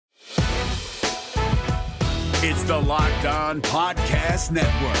It's the Locked On Podcast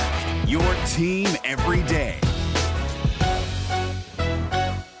Network, your team every day.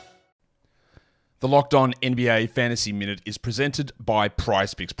 The Locked On NBA Fantasy Minute is presented by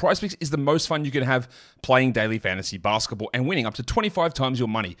PrizePicks. PrizePicks is the most fun you can have playing daily fantasy basketball and winning up to 25 times your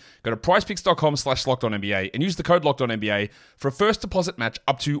money. Go to prizepicks.com/LockedOnNBA and use the code LockedOnNBA for a first deposit match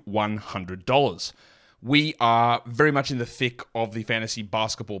up to $100. We are very much in the thick of the fantasy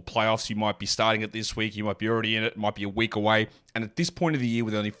basketball playoffs. You might be starting it this week. You might be already in it. It might be a week away. And at this point of the year,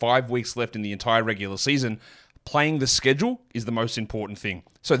 with only 5 weeks left in the entire regular season, playing the schedule is the most important thing.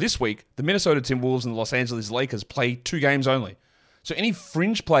 So this week, the Minnesota Timberwolves and the Los Angeles Lakers play 2 games only. So any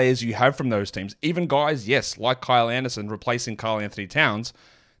fringe players you have from those teams, even guys, yes, like Kyle Anderson replacing Karl Anthony Towns,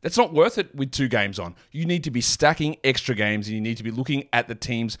 that's not worth it with 2 games on. You need to be stacking extra games, and you need to be looking at the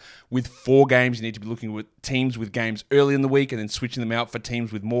teams with 4 games. You need to be looking at teams with games early in the week and then switching them out for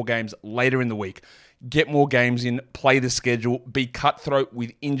teams with more games later in the week. Get more games in, play the schedule, be cutthroat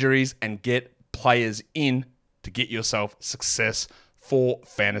with injuries, and get players in to get yourself success for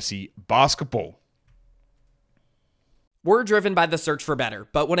fantasy basketball. We're driven by the search for better,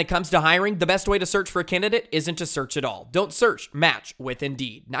 but when it comes to hiring, the best way to search for a candidate isn't to search at all. Don't search, match with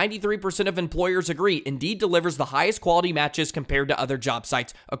Indeed. 93% of employers agree Indeed delivers the highest quality matches compared to other job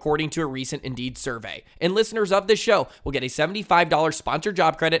sites, according to a recent Indeed survey. And listeners of this show will get a $75 sponsored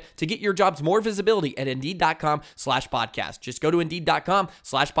job credit to get your jobs more visibility at Indeed.com/podcast. Just go to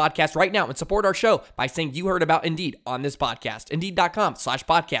Indeed.com/podcast right now and support our show by saying you heard about Indeed on this podcast.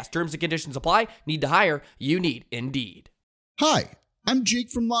 Indeed.com/podcast. Terms and conditions apply. Need to hire? You need Indeed. Hi, I'm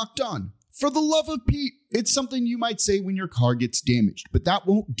Jake from Locked On. For the love of Pete, it's something you might say when your car gets damaged, but that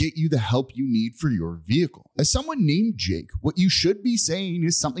won't get you the help you need for your vehicle. As someone named Jake, what you should be saying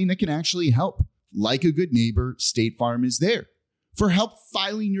is something that can actually help. Like a good neighbor, State Farm is there for help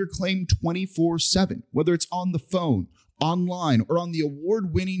filing your claim 24/7, whether it's on the phone, online, or on the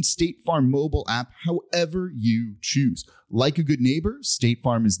award-winning State Farm mobile app, however you choose. Like a good neighbor, State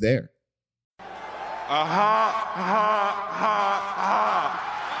Farm is there. Yeah!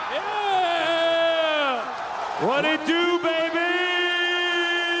 What it do, baby?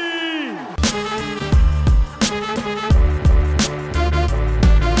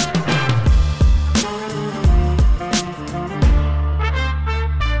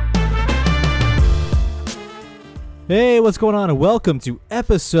 Hey, what's going on? And welcome to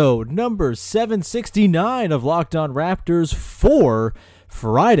episode number 769 of Locked On Raptors for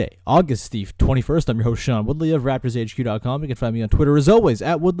Friday, August the 21st. I'm your host, Sean Woodley of RaptorsHQ.com. You can find me on Twitter, as always,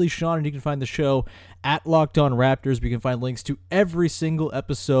 at WoodleySean, and you can find the show at Locked On Raptors. You can find links to every single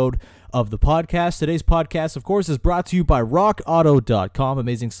episode of the podcast. Today's podcast, of course, is brought to you by RockAuto.com.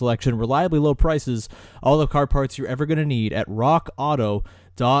 Amazing selection, reliably low prices, all the car parts you're ever going to need at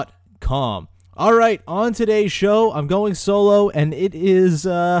RockAuto.com. All right, on today's show, I'm going solo, and it is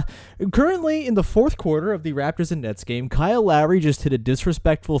currently in the fourth quarter of the Raptors and Nets game. Kyle Lowry just hit a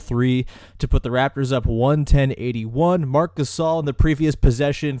disrespectful 3 to put the Raptors up 110-81. Marc Gasol in the previous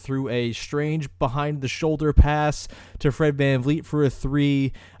possession threw a strange behind-the-shoulder pass to Fred VanVleet for a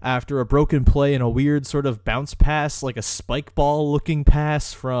 3 after a broken play and a weird sort of bounce pass, like a spike ball-looking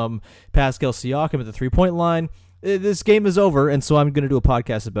pass from Pascal Siakam at the three-point line. This game is over, and so I'm going to do a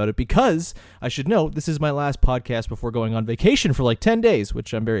podcast about it because, I should note, this is my last podcast before going on vacation for like 10 days,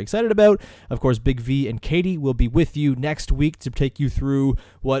 which I'm very excited about. Of course, Big V and Katie will be with you next week to take you through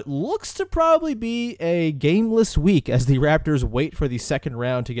what looks to probably be a gameless week as the Raptors wait for the second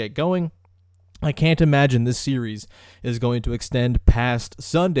round to get going. I can't imagine this series is going to extend past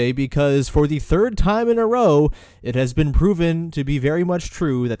Sunday because for the third time in a row, it has been proven to be very much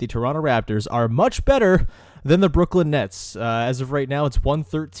true that the Toronto Raptors are much better than the Brooklyn Nets. As of right now, it's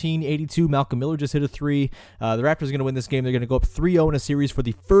 113-82. Malcolm Miller just hit a 3. The Raptors are going to win this game. They're going to go up 3-0 in a series for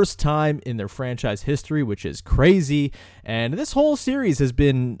the first time in their franchise history, which is crazy. And this whole series has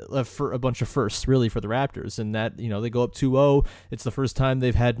been for a bunch of firsts, really, for the Raptors. And that, they go up 2-0. It's the first time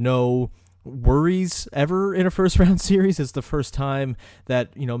they've had no worries ever in a first round series. It's the first time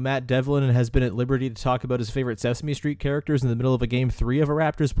that Matt Devlin has been at liberty to talk about his favorite Sesame Street characters in the middle of a game 3 of a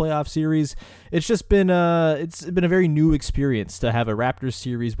Raptors playoff series. It's just been a very new experience to have a Raptors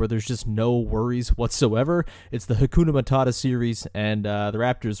series where there's just no worries whatsoever. It's the Hakuna Matata series, and the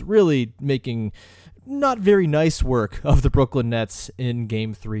Raptors really making not very nice work of the Brooklyn Nets in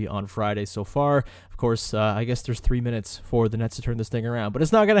Game 3 on Friday so far. Of course, I guess there's 3 minutes for the Nets to turn this thing around, but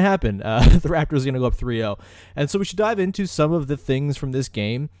it's not going to happen. The Raptors are going to go up 3-0. And so we should dive into some of the things from this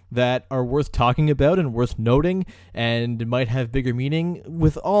game that are worth talking about and worth noting and might have bigger meaning,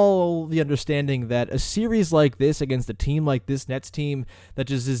 with all the understanding that a series like this against a team like this Nets team that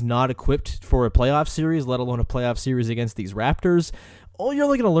just is not equipped for a playoff series, let alone a playoff series against these Raptors, you're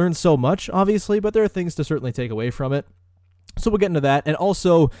only going to learn so much, obviously, but there are things to certainly take away from it. So we'll get into that. And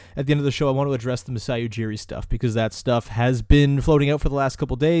also, at the end of the show, I want to address the Masai Ujiri stuff, because that stuff has been floating out for the last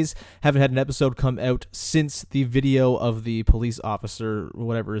couple days. Haven't had an episode come out since the video of the police officer,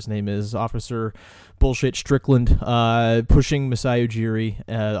 whatever his name is, Officer Bullshit Strickland, pushing Masai Ujiri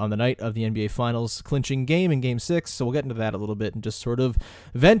on the night of the NBA Finals, clinching game in Game 6. So we'll get into that a little bit and just sort of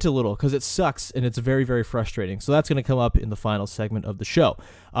vent a little, because it sucks and it's very, very frustrating. So that's going to come up in the final segment of the show.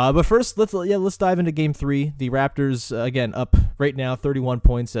 But first, let's dive into Game 3. The Raptors, again, up right now 31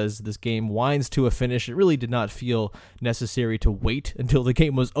 points as this game winds to a finish. It really did not feel necessary to wait until the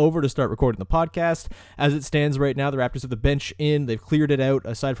game was over to start recording the podcast. As it stands right now, the Raptors have the bench in. They've cleared it out,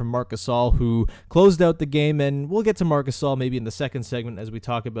 aside from Marc Gasol, who closed out the game, and we'll get to Marc Gasol maybe in the second segment as we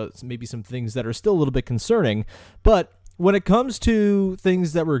talk about maybe some things that are still a little bit concerning. But when it comes to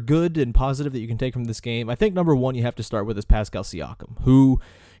things that were good and positive that you can take from this game, I think number one you have to start with is Pascal Siakam, who,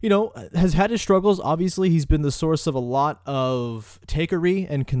 has had his struggles. Obviously, he's been the source of a lot of takeaway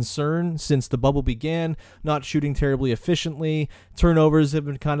and concern since the bubble began, not shooting terribly efficiently. Turnovers have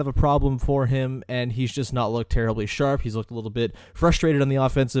been kind of a problem for him, and he's just not looked terribly sharp. He's looked a little bit frustrated on the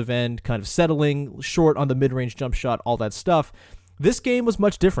offensive end, kind of settling short on the mid-range jump shot, all that stuff. This game was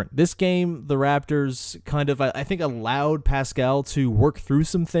much different. This game, the Raptors kind of, I think, allowed Pascal to work through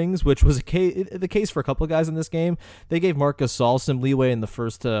some things, which was the case for a couple of guys in this game. They gave Marc Gasol some leeway in the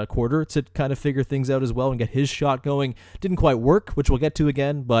first quarter to kind of figure things out as well and get his shot going. Didn't quite work, which we'll get to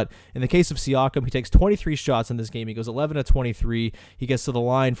again, but in the case of Siakam, he takes 23 shots in this game. He goes 11 of 23. He gets to the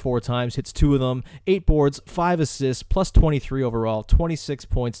line 4 times, hits 2 of them, 8 boards, 5 assists, plus 23 overall, 26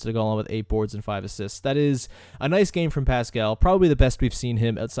 points to go along with 8 boards and 5 assists. That is a nice game from Pascal, probably the best we've seen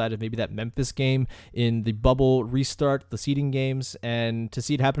him outside of maybe that Memphis game in the bubble restart, the seeding games, and to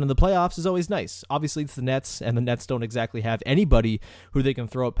see it happen in the playoffs is always nice. Obviously, it's the Nets, and the Nets don't exactly have anybody who they can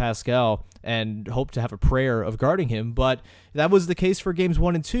throw at Pascal and hope to have a prayer of guarding him, but that was the case for games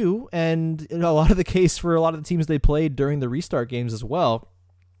 1 and 2, and a lot of the case for a lot of the teams they played during the restart games as well.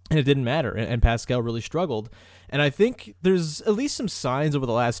 And it didn't matter, and Pascal really struggled. And I think there's at least some signs over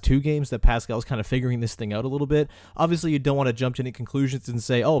the last 2 games that Pascal's kind of figuring this thing out a little bit. Obviously, you don't want to jump to any conclusions and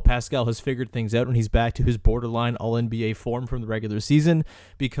say, oh, Pascal has figured things out and he's back to his borderline All-NBA form from the regular season,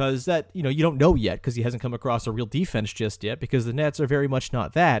 because that, you don't know yet, because he hasn't come across a real defense just yet, because the Nets are very much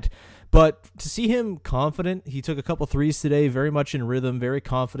not that. But to see him confident, he took a couple threes today, very much in rhythm, very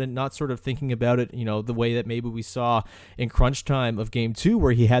confident, not sort of thinking about it, the way that maybe we saw in crunch time of Game 2,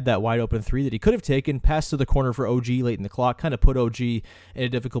 where he had that wide open 3 that he could have taken, passed to the corner for OG late in the clock, kind of put OG in a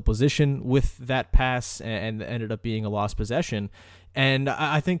difficult position with that pass, and ended up being a lost possession. And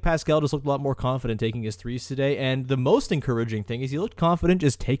I think Pascal just looked a lot more confident taking his threes today. And the most encouraging thing is he looked confident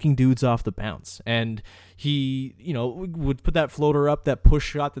just taking dudes off the bounce. And he, would put that floater up, that push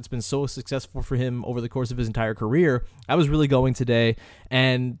shot that's been so successful for him over the course of his entire career. I was really going today.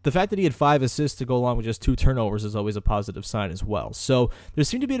 And the fact that he had 5 assists to go along with just 2 turnovers is always a positive sign as well. So there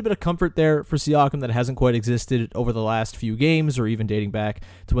seemed to be a bit of comfort there for Siakam that hasn't quite existed over the last few games, or even dating back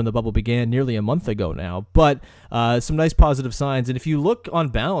to when the bubble began nearly a month ago now. But some nice positive signs. And if you look on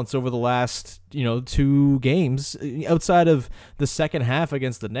balance over the last 2 games, outside of the second half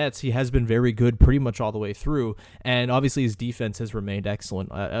against the Nets, he has been very good pretty much all the way through. And obviously his defense has remained excellent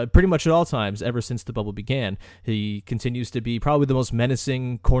pretty much at all times ever since the bubble began. He continues to be probably the most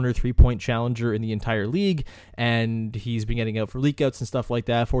menacing corner 3-point challenger in the entire league, and he's been getting out for leakouts and stuff like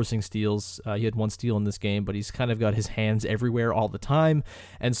that, forcing steals. He had 1 steal in this game, but he's kind of got his hands everywhere all the time.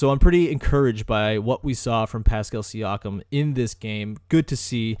 And so I'm pretty encouraged by what we saw from Pascal Siakam in this game. Good to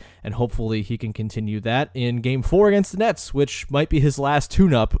see, and hopefully he can continue that in Game 4 against the Nets, which might be his last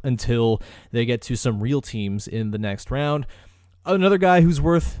tune-up until they get to some real teams in the next round. Another guy who's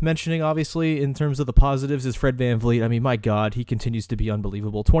worth mentioning, obviously, in terms of the positives is Fred VanVleet. I mean, my God, he continues to be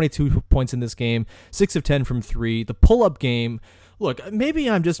unbelievable. 22 points in this game, 6 of 10 from 3. The pull-up game, look, maybe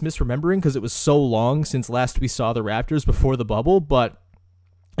I'm just misremembering because it was so long since last we saw the Raptors before the bubble, but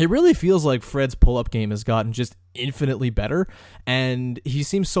it really feels like Fred's pull-up game has gotten just infinitely better, and he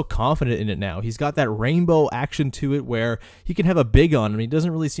seems so confident in it now. He's got that rainbow action to it where he can have a big on him. He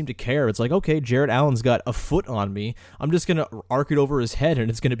doesn't really seem to care. It's like, okay, Jarrett Allen's got a foot on me. I'm just going to arc it over his head and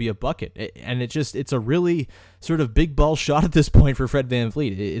it's going to be a bucket. And it's a really sort of big ball shot at this point for Fred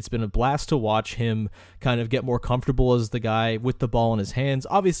VanVleet. It's been a blast to watch him kind of get more comfortable as the guy with the ball in his hands.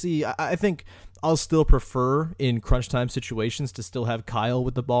 Obviously, I think I'll still prefer in crunch time situations to still have Kyle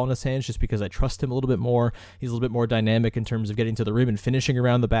with the ball in his hands just because I trust him a little bit more. He's a little bit more dynamic in terms of getting to the rim and finishing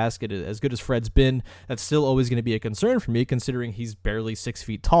around the basket. As good as Fred's been, that's still always going to be a concern for me considering he's barely 6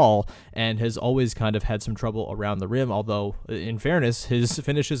 feet tall and has always kind of had some trouble around the rim, although in fairness, his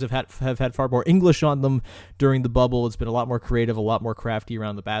finishes have had far more English on them during the bubble. It's been a lot more creative, a lot more crafty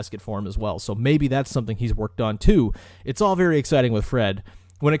around the basket for him as well. So maybe that's something he's worked on too. It's all very exciting with Fred.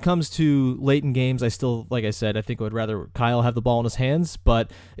 When it comes to late in games, I still, like I said, I think I would rather Kyle have the ball in his hands, but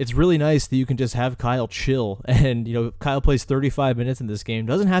it's really nice that you can just have Kyle chill. And, Kyle plays 35 minutes in this game,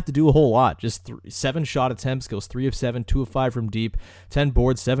 doesn't have to do a whole lot, just 7 shot attempts, goes 3 of 7, 2 of 5 from deep, 10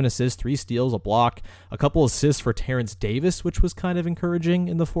 boards, 7 assists, 3 steals, a block, a couple assists for Terrence Davis, which was kind of encouraging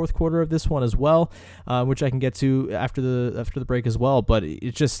in the fourth quarter of this one as well, which I can get to after the break as well. But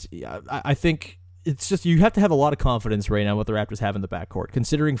it just, I think it's just you have to have a lot of confidence right now what the Raptors have in the backcourt,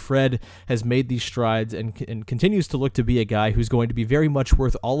 considering Fred has made these strides and continues to look to be a guy who's going to be very much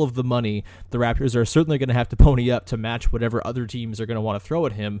worth all of the money the Raptors are certainly going to have to pony up to match whatever other teams are going to want to throw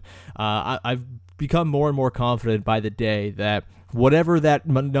at him. I've become more and more confident by the day that whatever that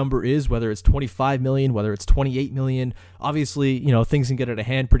number is, whether it's 25 million, whether it's 28 million, obviously, things can get out of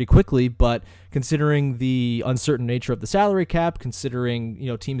hand pretty quickly, but considering the uncertain nature of the salary cap, considering,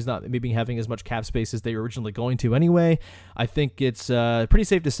 teams not maybe having as much cap space as they were originally going to anyway, I think it's pretty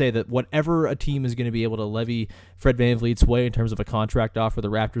safe to say that whatever a team is going to be able to levy Fred VanVleet's way in terms of a contract offer, the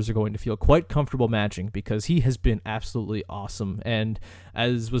Raptors are going to feel quite comfortable matching because he has been absolutely awesome. And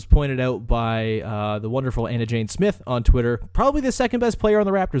as was pointed out by the wonderful Anna Jane Smith on Twitter, probably the second best player on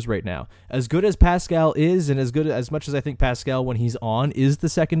the Raptors right now. As good as Pascal is, and as much as I think Pascal when he's on is the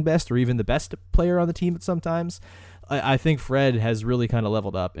second best or even the best player on the team at sometimes, I think Fred has really kind of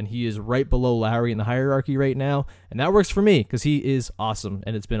leveled up, and he is right below Lowry in the hierarchy right now, and that works for me because he is awesome,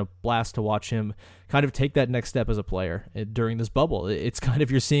 and it's been a blast to watch him kind of take that next step as a player during this bubble. It's kind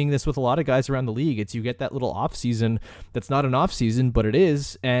of, you're seeing this with a lot of guys around the league. It's you get that little off season that's not an off season, but it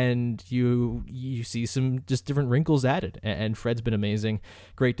is, and you see some just different wrinkles added, and Fred's been amazing.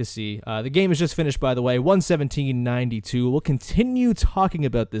 Great to see. The game is just finished, by the way, 117-92. We'll continue talking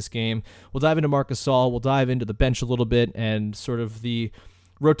about this game. We'll dive into Marc Gasol. We'll dive into the bench a little bit and sort of the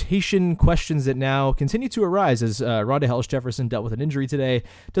rotation questions that now continue to arise as Rondé Hollis-Jefferson dealt with an injury today.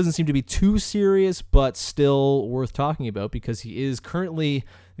 Doesn't seem to be too serious, but still worth talking about because he is currently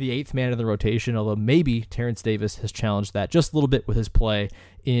the 8th man in the rotation, although maybe Terrence Davis has challenged that just a little bit with his play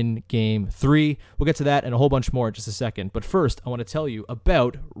in Game 3. We'll get to that and a whole bunch more in just a second. But first, I want to tell you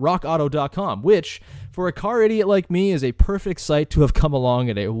about RockAuto.com, which, for a car idiot like me, is a perfect site to have come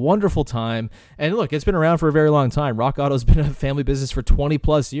along at a wonderful time. And look, it's been around for a very long time. Rock Auto's been a family business for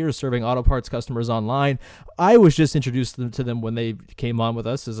 20-plus years, serving auto parts customers online. I was just introduced to them when they came on with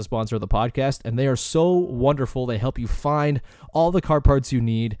us as a sponsor of the podcast, and they are so wonderful. They help you find all the car parts you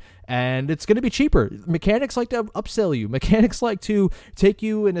need, and it's going to be cheaper. Mechanics like to upsell you. Mechanics like to take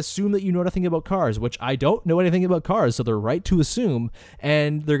you and assume that you know nothing about cars, which I don't know anything about cars, so they're right to assume,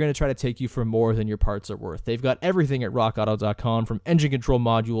 and they're going to try to take you for more than your parts are worth. They've got everything at rockauto.com, from engine control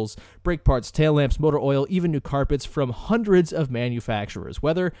modules, brake parts, tail lamps, motor oil, even new carpets from hundreds of manufacturers.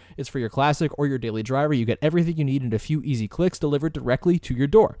 Whether it's for your classic or your daily driver, you get everything you need in a few easy clicks delivered directly to your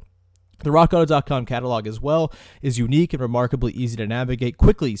door. The RockAuto.com catalog as well is unique and remarkably easy to navigate.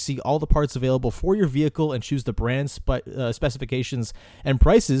 Quickly see all the parts available for your vehicle and choose the brand specifications and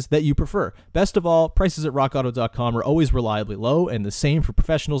prices that you prefer. Best of all, prices at RockAuto.com are always reliably low, and the same for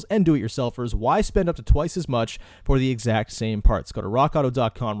professionals and do-it-yourselfers. Why spend up to twice as much for the exact same parts? Go to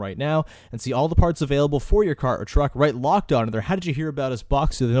RockAuto.com right now and see all the parts available for your car or truck. Right Locked On in their How Did You Hear About Us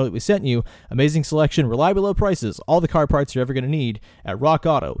box so they know that we sent you. Amazing selection, reliably low prices, all the car parts you're ever going to need at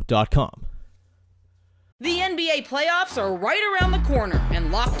RockAuto.com. The NBA playoffs are right around the corner,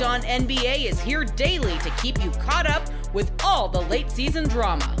 and Locked On NBA is here daily to keep you caught up with all the late season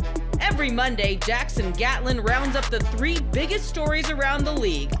drama. Every Monday, Jackson Gatlin rounds up the 3 biggest stories around the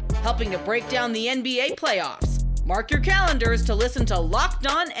league, helping to break down the NBA playoffs. Mark your calendars to listen to Locked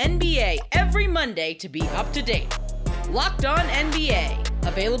On NBA every Monday to be up to date. Locked On NBA,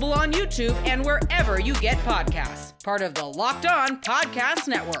 available on YouTube and wherever you get podcasts. Part of the Locked On Podcast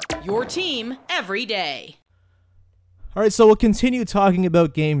Network, your team every day. All right, so we'll continue talking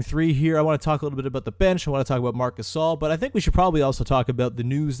about Game 3 here. I want to talk a little bit about the bench. I want to talk about Marc Gasol, but I think we should probably also talk about the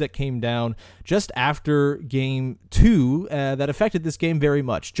news that came down just after Game 2 that affected this game very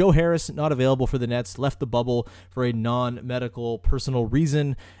much. Joe Harris, not available for the Nets, left the bubble for a non-medical personal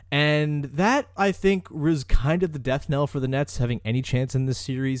reason, and that, I think, was kind of the death knell for the Nets having any chance in this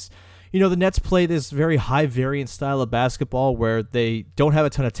series. You know, the Nets play this very high-variance style of basketball where they don't have a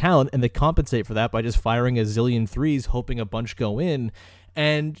ton of talent, and they compensate for that by just firing a zillion threes, hoping a bunch go in.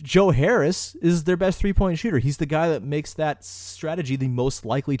 And Joe Harris is their best three-point shooter. He's the guy that makes that strategy the most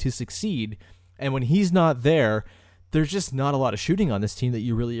likely to succeed. And when he's not there, there's just not a lot of shooting on this team that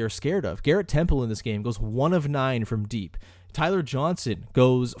you really are scared of. Garrett Temple in this game goes 1 of 9 from deep. Tyler Johnson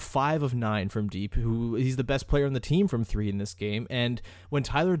goes 5 of 9 from deep, he's the best player on the team from 3 in this game. And when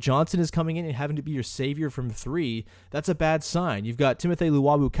Tyler Johnson is coming in and having to be your savior from 3, that's a bad sign. You've got Timothy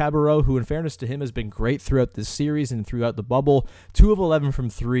Luwawu-Cabarrot, who in fairness to him has been great throughout this series and throughout the bubble. 2 of 11 from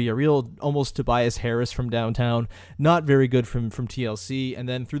 3, a real almost Tobias Harris from downtown. Not very good from TLC. And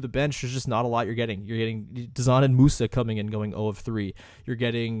then through the bench, there's just not a lot you're getting. You're getting Dazan and Musa coming in going 0 of 3. You're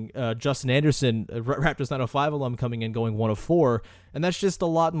getting Justin Anderson, Raptors 905 alum, coming in going 1 of 4, and that's just a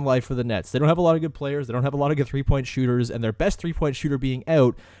lot in life for the Nets. They don't have a lot of good players, they don't have a lot of good three-point shooters, and their best three-point shooter being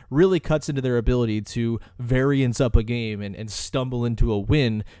out really cuts into their ability to variance up a game and stumble into a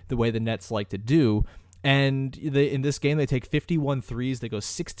win the way the Nets like to do. And in this game, they take 51 threes. They go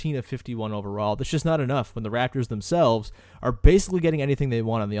 16 of 51 overall. That's just not enough when the Raptors themselves are basically getting anything they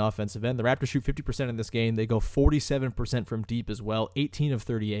want on the offensive end. The Raptors shoot 50% in this game. They go 47% from deep as well, 18 of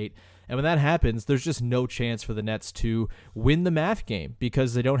 38. And when that happens, there's just no chance for the Nets to win the math game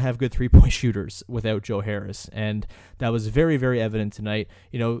because they don't have good three-point shooters without Joe Harris. And that was very, very evident tonight.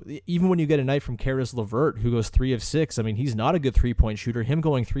 You know, even when you get a night from Caris LeVert, who goes 3 of 6, I mean, he's not a good three-point shooter. Him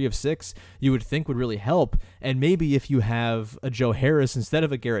going 3 of 6, you would think would really help. And maybe if you have a Joe Harris instead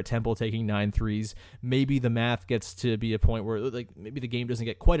of a Garrett Temple taking 9 threes, maybe the math gets to be a point where maybe the game doesn't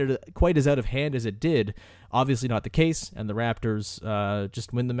get quite as out of hand as it did. Obviously not the case, and the Raptors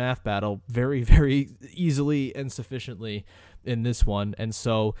just win the math battle very, very easily and sufficiently in this one. And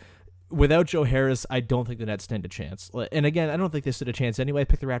so without Joe Harris, I don't think the Nets stand a chance. And again, I don't think they stood a chance anyway. I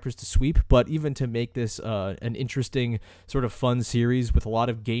picked the Raptors to sweep, but even to make this an interesting sort of fun series with a lot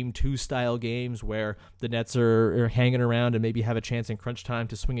of Game 2 style games where the Nets are hanging around and maybe have a chance in crunch time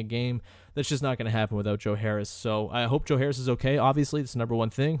to swing a game, that's just not going to happen without Joe Harris. So I hope Joe Harris is okay. Obviously, it's the number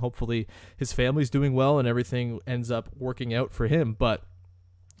one thing. Hopefully his family's doing well and everything ends up working out for him. But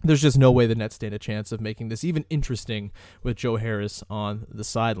there's just no way the Nets stand a chance of making this even interesting with Joe Harris on the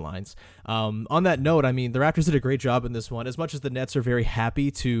sidelines. On that note, I mean, the Raptors did a great job in this one. As much as the Nets are very happy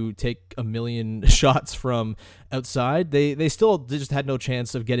to take a million shots from outside, they just had no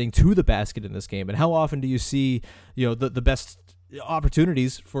chance of getting to the basket in this game. And how often do you see, the best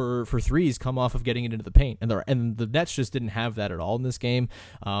opportunities for threes come off of getting it into the paint, and the Nets just didn't have that at all in this game.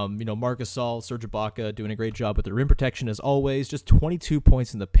 Marc Gasol, Serge Ibaka doing a great job with their rim protection as always. Just 22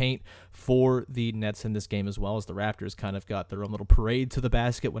 points in the paint for the Nets in this game, as well as the Raptors kind of got their own little parade to the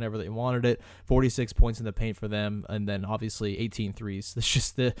basket whenever they wanted it. 46 points in the paint for them, and then obviously 18 threes. It's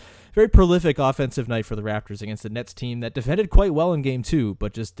just the very prolific offensive night for the Raptors against the Nets team that defended quite well in Game 2,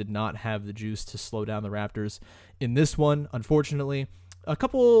 but just did not have the juice to slow down the Raptors in this one, unfortunately. A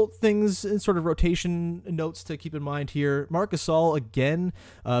couple things in sort of rotation notes to keep in mind here. Marc Gasol, again,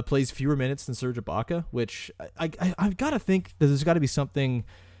 plays fewer minutes than Serge Ibaka, which I've got to think that there's got to be something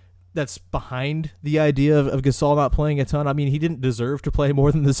that's behind the idea of Gasol not playing a ton. I mean, he didn't deserve to play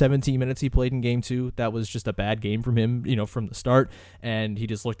more than the 17 minutes he played in Game 2. That was just a bad game from him, from the start, and he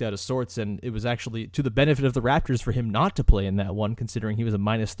just looked out of sorts, and it was actually to the benefit of the Raptors for him not to play in that one, considering he was a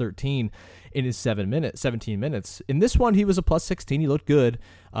minus 13 in his 17 minutes. In this one, he was a plus 16. He looked good,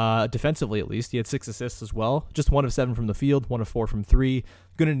 defensively at least. He had 6 assists as well. Just 1 of 7 from the field, 1 of 4 from 3.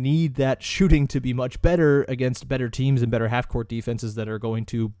 Going to need that shooting to be much better against better teams and better half-court defenses that are going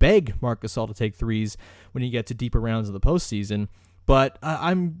to beg Marc Gasol to take threes when you get to deeper rounds of the postseason. But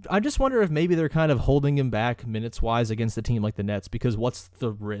I just wonder if maybe they're kind of holding him back minutes-wise against a team like the Nets, because what's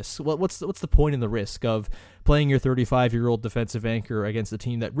the risk? What's the point in the risk of playing your 35-year-old defensive anchor against a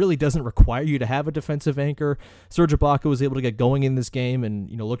team that really doesn't require you to have a defensive anchor? Serge Ibaka was able to get going in this game and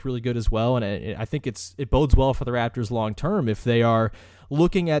looked really good as well, and I think it bodes well for the Raptors long-term if they are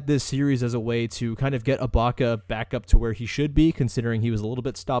looking at this series as a way to kind of get Ibaka back up to where he should be, considering he was a little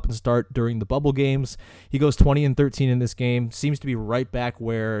bit stop and start during the bubble games. He goes 20 and 13 in this game, seems to be right back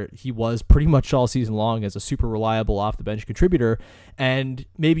where he was pretty much all season long as a super reliable off-the-bench contributor, and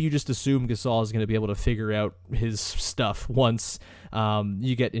maybe you just assume Gasol is going to be able to figure out out his stuff once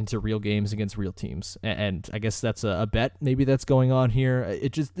you get into real games against real teams. And I guess that's a bet maybe that's going on here.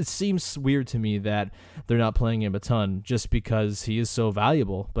 It seems weird to me that they're not playing him a ton just because he is so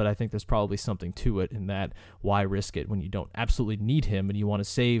valuable, but I think there's probably something to it in that why risk it when you don't absolutely need him and you want to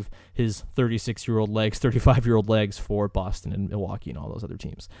save his 36-year-old legs, 35-year-old legs for Boston and Milwaukee and all those other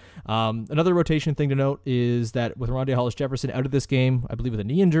teams. Another rotation thing to note is that with Rondé Hollis-Jefferson out of this game, I believe with a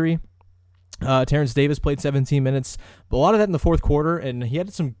knee injury, Terrence Davis played 17 minutes, but a lot of that in the fourth quarter, and he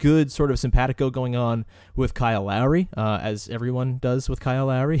had some good sort of simpatico going on with Kyle Lowry, as everyone does with Kyle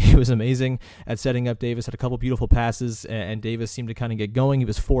Lowry. He was amazing at setting up Davis, had a couple beautiful passes, and Davis seemed to kind of get going. He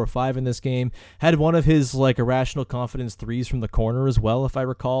was 4 or 5 in this game, had one of his like irrational confidence threes from the corner as well, if I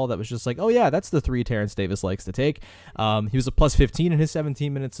recall. That was just like, oh yeah, that's the three Terrence Davis likes to take. He was a plus 15 in his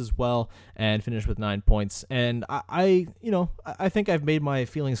 17 minutes as well, and finished with 9 points. And I think I've made my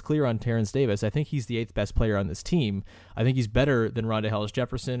feelings clear on Terrence Davis. I think he's the 8th best player on this team. I think he's better than Rondé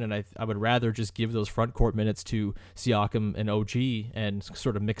Hollis-Jefferson, and I would rather just give those front court minutes to Siakam and OG and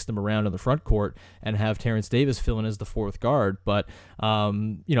sort of mix them around in the front court and have Terrence Davis fill in as the 4th guard. But,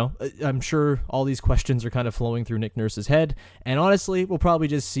 I'm sure all these questions are kind of flowing through Nick Nurse's head, and honestly, we'll probably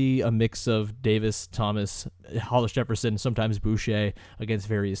just see a mix of Davis, Thomas, Hollis-Jefferson, sometimes Boucher against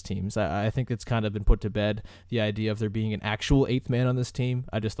various teams. I think it's kind of been put to bed, the idea of there being an actual 8th man on this team.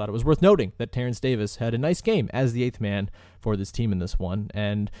 I just thought it was worth noting that Terrence Davis had a nice game as the 8th man for this team in this one,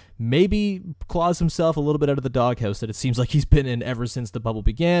 and maybe claws himself a little bit out of the doghouse that it seems like he's been in ever since the bubble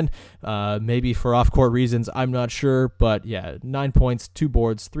began. Maybe for off-court reasons, I'm not sure, but yeah, 9 points, 2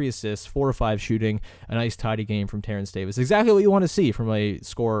 boards, 3 assists, 4 or 5 shooting, a nice tidy game from Terrence Davis. Exactly what you want to see from a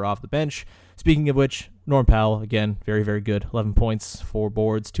scorer off the bench. Speaking of which, Norm Powell, again, very, very good. 11 points, 4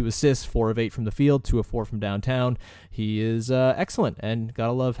 boards, 2 assists, 4 of 8 from the field, 2 of 4 from downtown. He is excellent, and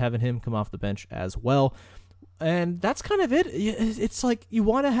gotta love having him come off the bench as well. And that's kind of it. It's like you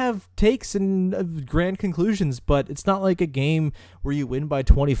want to have takes and grand conclusions, but it's not like a game where you win by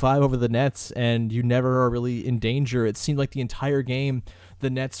 25 over the Nets and you never are really in danger. It seemed like the entire game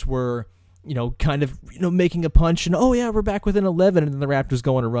the Nets were kind of, making a punch and, oh yeah, we're back within 11, and then the Raptors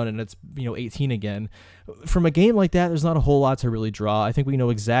go on a run and it's, 18 again. From a game like that, there's not a whole lot to really draw. I think we know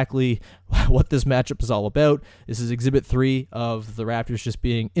exactly what this matchup is all about. This is Exhibit 3 of the Raptors just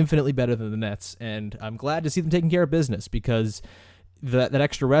being infinitely better than the Nets, and I'm glad to see them taking care of business because that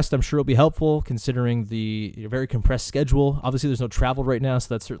extra rest, I'm sure, will be helpful considering the very compressed schedule. Obviously, there's no travel right now,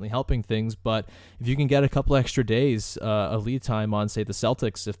 so that's certainly helping things. But if you can get a couple extra days of lead time on, say, the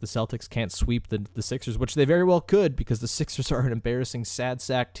Celtics, if the Celtics can't sweep the Sixers, which they very well could because the Sixers are an embarrassing, sad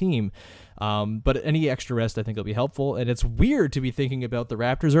sack team. But any extra rest, I think, will be helpful. And it's weird to be thinking about the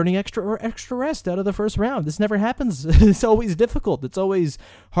Raptors earning extra rest out of the first round. This never happens. It's always difficult. It's always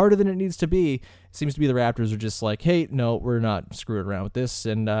harder than it needs to be. It seems to be the Raptors are just like, hey, no, we're not screwing around with this.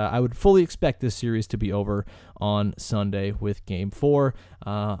 And I would fully expect this series to be over on Sunday with Game 4.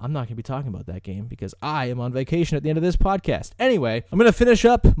 I'm not going to be talking about that game because I am on vacation at the end of this podcast. Anyway, I'm going to finish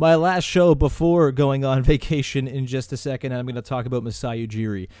up my last show before going on vacation in just a second. I'm going to talk about Masai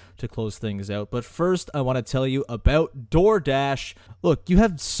Ujiri to close things out. But first, I want to tell you about DoorDash. Look, you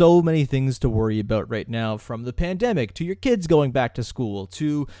have so many things to worry about right now, from the pandemic to your kids going back to school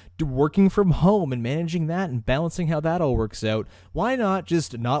to working from home and managing that and balancing how that all works out. Why not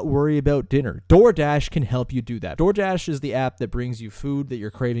just not worry about dinner? DoorDash can help you do that. DoorDash is the app that brings you food that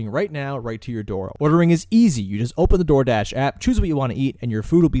you're craving right now right to your door. Ordering is easy. You just open the DoorDash app, choose what you want to eat, and your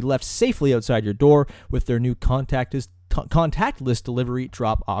food will be left safely outside your door with their new contactless delivery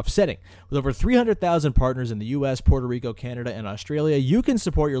drop-off setting. With over 300,000 partners in the U.S., Puerto Rico, Canada, and Australia, you can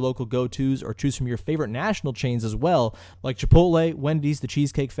support your local go-tos or choose from your favorite national chains as well, like Chipotle, Wendy's, The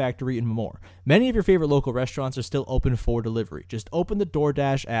Cheesecake Factory, and more. Many of your favorite local restaurants are still open for delivery. Just open the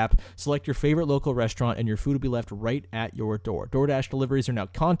DoorDash app, select your favorite local restaurant, and your food will be left right at your door. DoorDash deliveries are now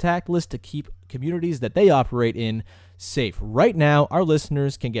contactless to keep communities that they operate in safe. Right now, our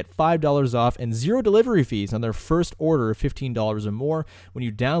listeners can get $5 off and 0 delivery fees on their first order of $15 or more when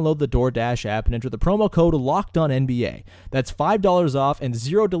you download the DoorDash app and enter the promo code LOCKEDONNBA. That's $5 off and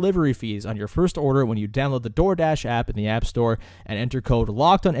 0 delivery fees on your first order when you download the DoorDash app in the App Store and enter code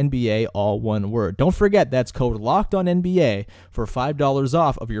LOCKEDONNBA, all one word. Don't forget, that's code LOCKEDONNBA for $5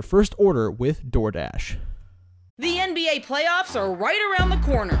 off of your first order with DoorDash. The NBA playoffs are right around the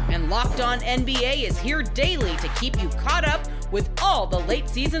corner, and Locked On NBA is here daily to keep you caught up with all the late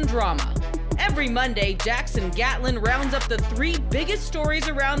season drama. Every Monday, Jackson Gatlin rounds up the 3 biggest stories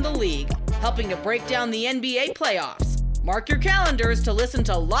around the league, helping to break down the NBA playoffs. Mark your calendars to listen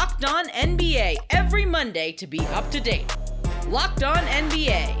to Locked On NBA every Monday to be up to date. Locked On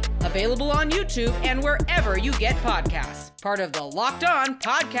NBA, Available on YouTube and wherever you get podcasts. Part of the Locked On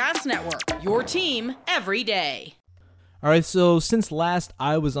Podcast Network. Your team every day. All right, so since last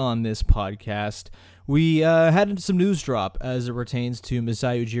I was on this podcast, we had some news drop as it pertains to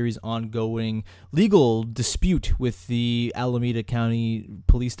Masai Ujiri's ongoing legal dispute with the Alameda County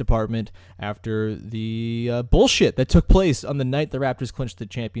Police Department after the bullshit that took place on the night the Raptors clinched the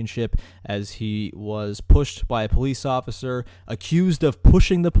championship, as he was pushed by a police officer, accused of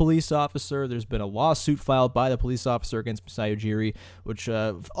pushing the police officer. There's been a lawsuit filed by the police officer against Masai Ujiri, which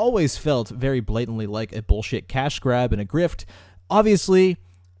always felt very blatantly like a bullshit cash grab and a grift. Obviously,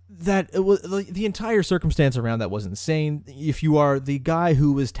 that it was, the entire circumstance around that was insane. If you are the guy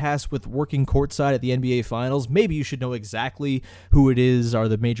who was tasked with working courtside at the NBA Finals, maybe you should know exactly who it is, are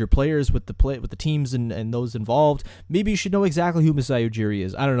the major players with the teams and those involved. Maybe you should know exactly who Masai Ujiri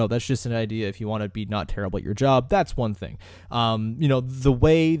is. I don't know. That's just an idea. If you want to be not terrible at your job, that's one thing. The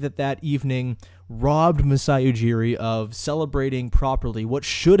way that evening robbed Masai Ujiri of celebrating properly what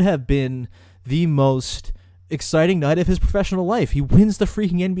should have been the most exciting night of his professional life. He wins the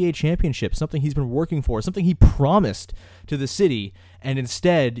freaking NBA championship, something he's been working for, something he promised to the city, and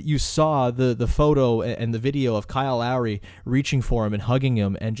instead you saw the photo and the video of Kyle Lowry reaching for him and hugging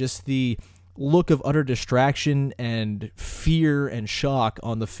him, and just the look of utter distraction and fear and shock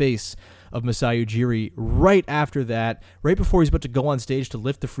on the face of Masai Ujiri right after that, right before he's about to go on stage to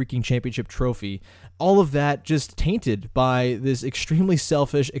lift the freaking championship trophy. All of that just tainted by this extremely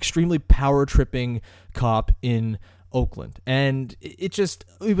selfish, extremely power-tripping cop in Oakland. And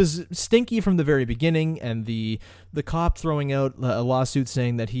it was stinky from the very beginning, and the cop throwing out a lawsuit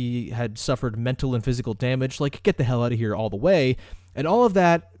saying that he had suffered mental and physical damage, like, get the hell out of here all the way. And all of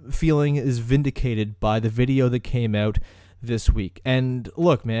that feeling is vindicated by the video that came out this week. And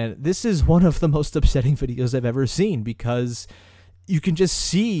look, man, this is one of the most upsetting videos I've ever seen, because you can just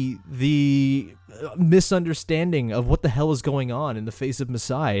see the misunderstanding of what the hell is going on in the face of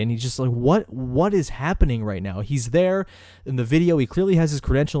Masai. And he's just like, what is happening right now? He's there in the video. He clearly has his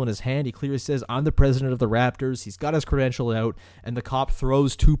credential in his hand. He clearly says, I'm the president of the Raptors. He's got his credential out, and the cop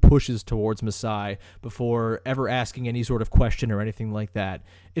throws 2 pushes towards Masai before ever asking any sort of question or anything like that.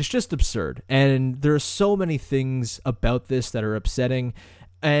 It's just absurd. And there are so many things about this that are upsetting.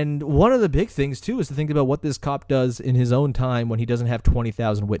 And one of the big things, too, is to think about what this cop does in his own time when he doesn't have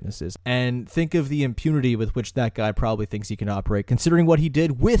 20,000 witnesses. And think of the impunity with which that guy probably thinks he can operate, considering what he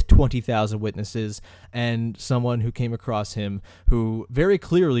did with 20,000 witnesses and someone who came across him who very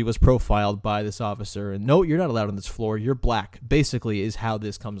clearly was profiled by this officer. And no, you're not allowed on this floor. You're black, basically, is how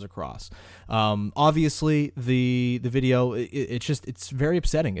this comes across. Obviously, the video, it's very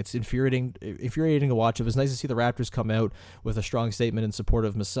upsetting. It's infuriating to watch. It was nice to see the Raptors come out with a strong statement in support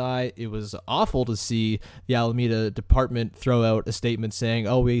of Masai. It was awful to see the Alameda department throw out a statement saying,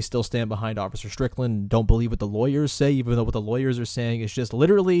 oh, we still stand behind Officer Strickland, don't believe what the lawyers say, even though what the lawyers are saying is just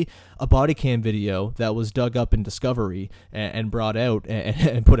literally a body cam video that was dug up in Discovery and brought out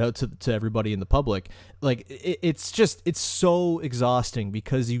and put out to everybody in the public. Like, it's so exhausting,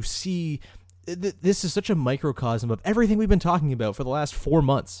 because you see this is such a microcosm of everything we've been talking about for the last 4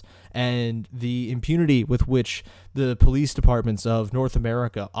 months, and the impunity with which the police departments of North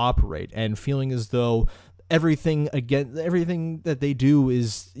America operate, and feeling as though everything that they do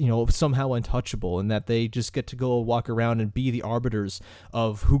is, somehow untouchable, and that they just get to go walk around and be the arbiters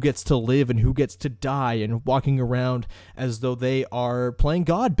of who gets to live and who gets to die, and walking around as though they are playing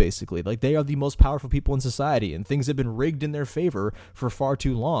God, basically. Like, they are the most powerful people in society, and things have been rigged in their favor for far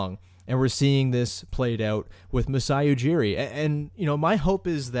too long. And we're seeing this played out with Masai Ujiri. And my hope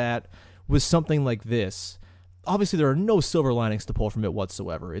is that with something like this, obviously there are no silver linings to pull from it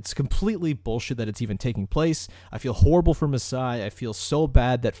whatsoever. It's completely bullshit that it's even taking place. I feel horrible for Masai. I feel so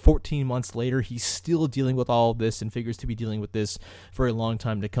bad that 14 months later he's still dealing with all of this and figures to be dealing with this for a long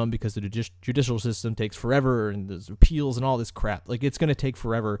time to come, because the judicial system takes forever, and there's appeals and all this crap. Like, it's going to take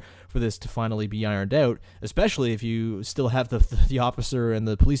forever for this to finally be ironed out, especially if you still have the officer and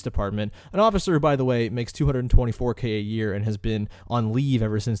the police department. An officer, by the way, makes $224K a year and has been on leave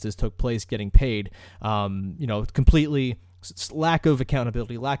ever since this took place, getting paid. Completely lack of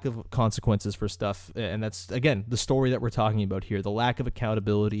accountability, lack of consequences for stuff. And that's, again, the story that we're talking about here, the lack of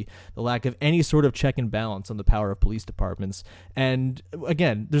accountability, the lack of any sort of check and balance on the power of police departments. And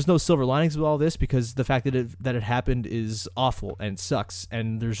again, there's no silver linings with all this, because the fact that it happened is awful and sucks,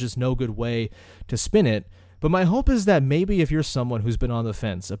 and there's just no good way to spin it. But my hope is that maybe if you're someone who's been on the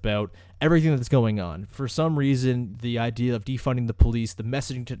fence about everything that's going on. For some reason, the idea of defunding the police, the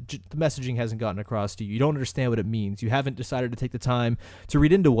messaging hasn't gotten across to you. You don't understand what it means. You haven't decided to take the time to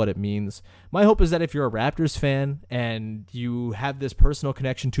read into what it means. My hope is that if you're a Raptors fan and you have this personal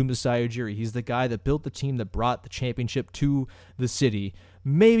connection to Masai Ujiri, he's the guy that built the team that brought the championship to the city,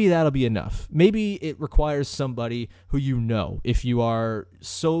 maybe that'll be enough. Maybe it requires somebody who you know. If you are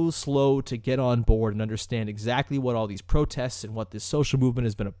so slow to get on board and understand exactly what all these protests and what this social movement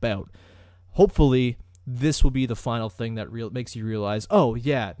has been about, hopefully this will be the final thing that makes you realize, oh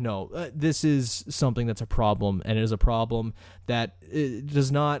yeah, no, this is something that's a problem, and it is a problem that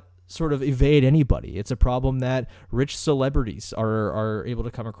does not sort of evade anybody. It's a problem that rich celebrities are able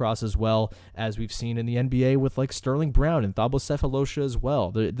to come across, as well as we've seen in the NBA with like Sterling Brown and Thabo Sefolosha as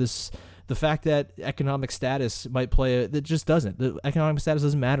well. The fact that economic status might play it just doesn't. The economic status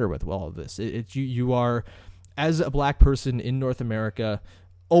doesn't matter with all of this. You are, as a black person in North America,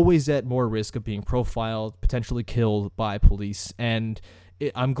 always at more risk of being profiled, potentially killed by police. And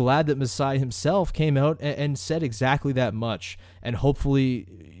I'm glad that Masai himself came out and said exactly that much. And hopefully,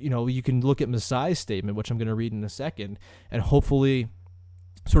 you can look at Masai's statement, which I'm going to read in a second, and hopefully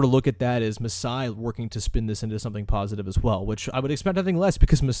sort of look at that as Masai working to spin this into something positive as well, which I would expect nothing less,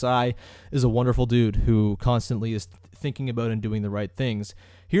 because Masai is a wonderful dude who constantly is thinking about and doing the right things.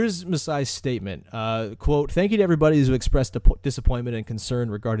 Here's Masai's statement. Quote, "Thank you to everybody who expressed disappointment and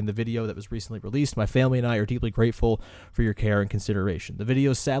concern regarding the video that was recently released. My family and I are deeply grateful for your care and consideration. The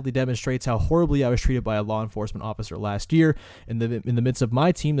video sadly demonstrates how horribly I was treated by a law enforcement officer last year in the midst of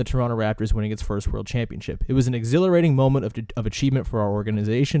my team, the Toronto Raptors, winning its first world championship. It was an exhilarating moment of achievement for our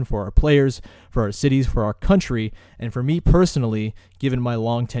organization, for our players, for our cities, for our country, and for me personally, given my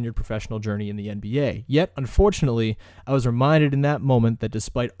long-tenured professional journey in the NBA. Yet, unfortunately, I was reminded in that moment that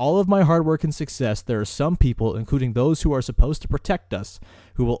despite all of my hard work and success, there are some people, including those who are supposed to protect us,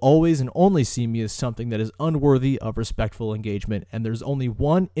 who will always and only see me as something that is unworthy of respectful engagement. And there's only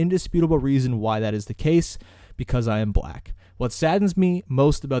one indisputable reason why that is the case: because I am black. What saddens me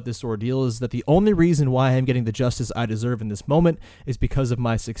most about this ordeal is that the only reason why I'm getting the justice I deserve in this moment is because of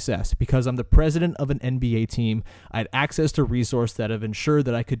my success. Because I'm the president of an NBA team, I had access to resources that have ensured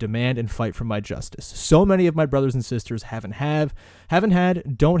that I could demand and fight for my justice. So many of my brothers and sisters haven't had,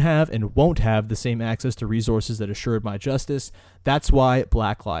 don't have, and won't have the same access to resources that assured my justice. That's why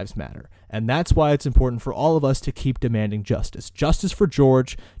Black Lives Matter. And that's why it's important for all of us to keep demanding justice. Justice for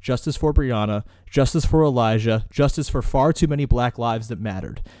George, justice for Brianna, justice for Elijah, justice for far too many black lives that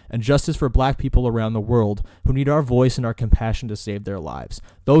mattered, and justice for black people around the world who need our voice and our compassion to save their lives.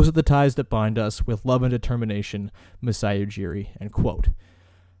 Those are the ties that bind us. With love and determination, Masai Ujiri." End quote.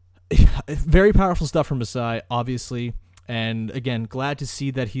 Very powerful stuff from Masai, obviously. And again, glad to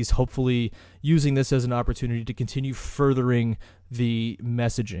see that he's hopefully using this as an opportunity to continue furthering the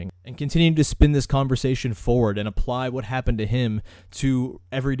messaging and continue to spin this conversation forward and apply what happened to him to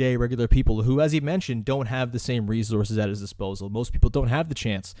everyday regular people who, as he mentioned, don't have the same resources at his disposal. Most people don't have the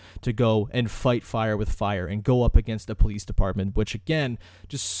chance to go and fight fire with fire and go up against the police department, which again,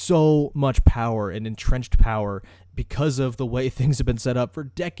 just so much power and entrenched power because of the way things have been set up for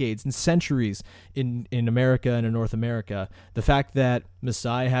decades and centuries in America and in North America. The fact that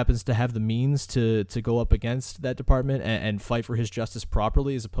Masai happens to have the means to go up against that department and fight for his justice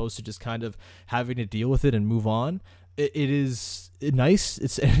properly, as opposed to just kind of having to deal with it and move on, it is nice.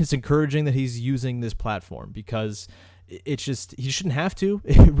 It's encouraging that he's using this platform, because it's just, he shouldn't have to.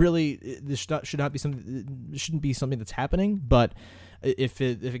 This shouldn't be something that's happening. But if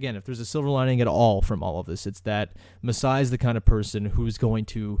there's a silver lining at all from all of this, it's that Masai is the kind of person who's going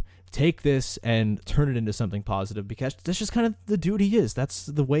to take this and turn it into something positive, because that's just kind of the dude he is. That's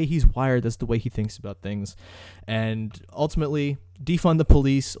the way he's wired. That's the way he thinks about things. And ultimately, defund the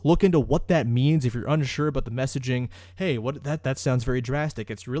police. Look into what that means. If you're unsure about the messaging, hey, that sounds very drastic.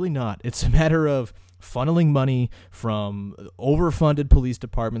 It's really not. It's a matter of funneling money from overfunded police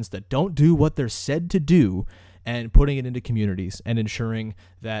departments that don't do what they're said to do, and putting it into communities and ensuring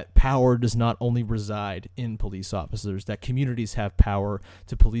that power does not only reside in police officers, that communities have power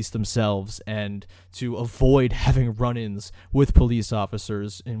to police themselves and to avoid having run-ins with police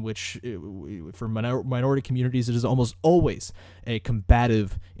officers, in which, for minority communities, it is almost always a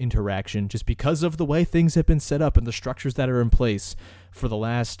combative interaction, just because of the way things have been set up and the structures that are in place for the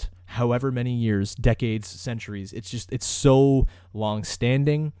last however many years, decades, centuries. It's so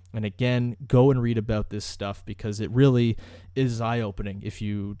long-standing. And again, go and read about this stuff because it really is eye-opening if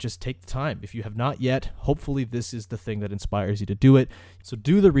you just take the time. If you have not yet, hopefully this is the thing that inspires you to do it. So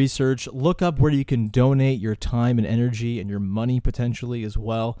do the research, look up where you can donate your time and energy and your money potentially as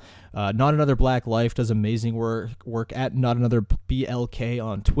well. Not Another Black Life does amazing work at Not Another BLK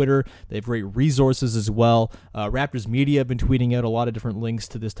on Twitter. They have great resources as well. Raptors Media have been tweeting out a lot of different links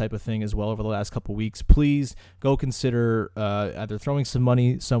to this type of thing as well over the last couple weeks. Please go consider either throwing some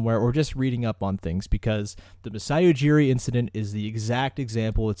money somewhere or just reading up on things, because the Masai Ujiri incident is the exact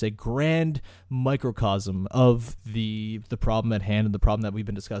example. It's a grand microcosm of the problem at hand and the problem that we've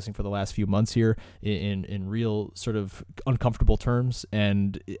been discussing for the last few months here in real sort of uncomfortable terms.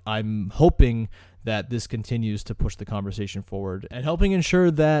 And I'm hoping that this continues to push the conversation forward and helping ensure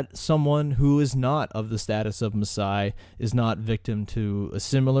that someone who is not of the status of Masai is not victim to a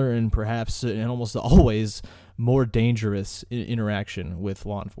similar and perhaps and almost always more dangerous interaction with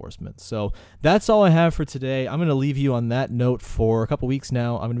law enforcement. So that's all I have for today. I'm going to leave you on that note for a couple weeks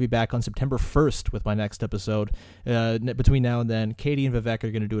now. I'm going to be back on September 1st with my next episode. Between now and then, Katie and Vivek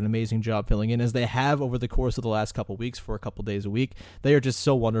are going to do an amazing job filling in, as they have over the course of the last couple weeks for a couple days a week. They are just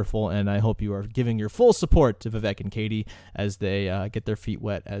so wonderful, and I hope you are giving your full support to Vivek and Katie as they get their feet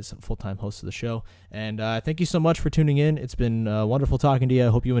wet as full-time hosts of the show. And thank you so much for tuning in. It's been wonderful talking to you. I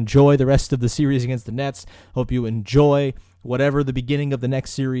hope you enjoy the rest of the series against the Nets. Hope you enjoy whatever the beginning of the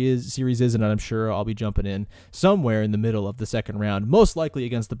next series is, and I'm sure I'll be jumping in somewhere in the middle of the second round, most likely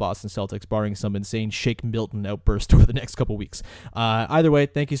against the Boston Celtics, barring some insane Shake Milton outburst over the next couple weeks. Either way,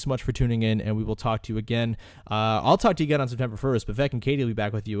 thank you so much for tuning in, and we will talk to you again. I'll talk to you again on September 1st, but Vivek and Katie will be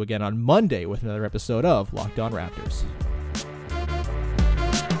back with you again on Monday with another episode of Locked On Raptors.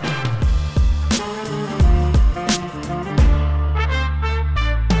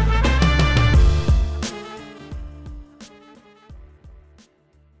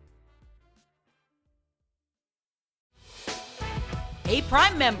 Hey,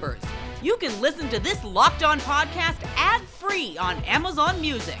 Prime members, you can listen to this Locked On podcast ad-free on Amazon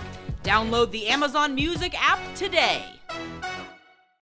Music. Download the Amazon Music app today.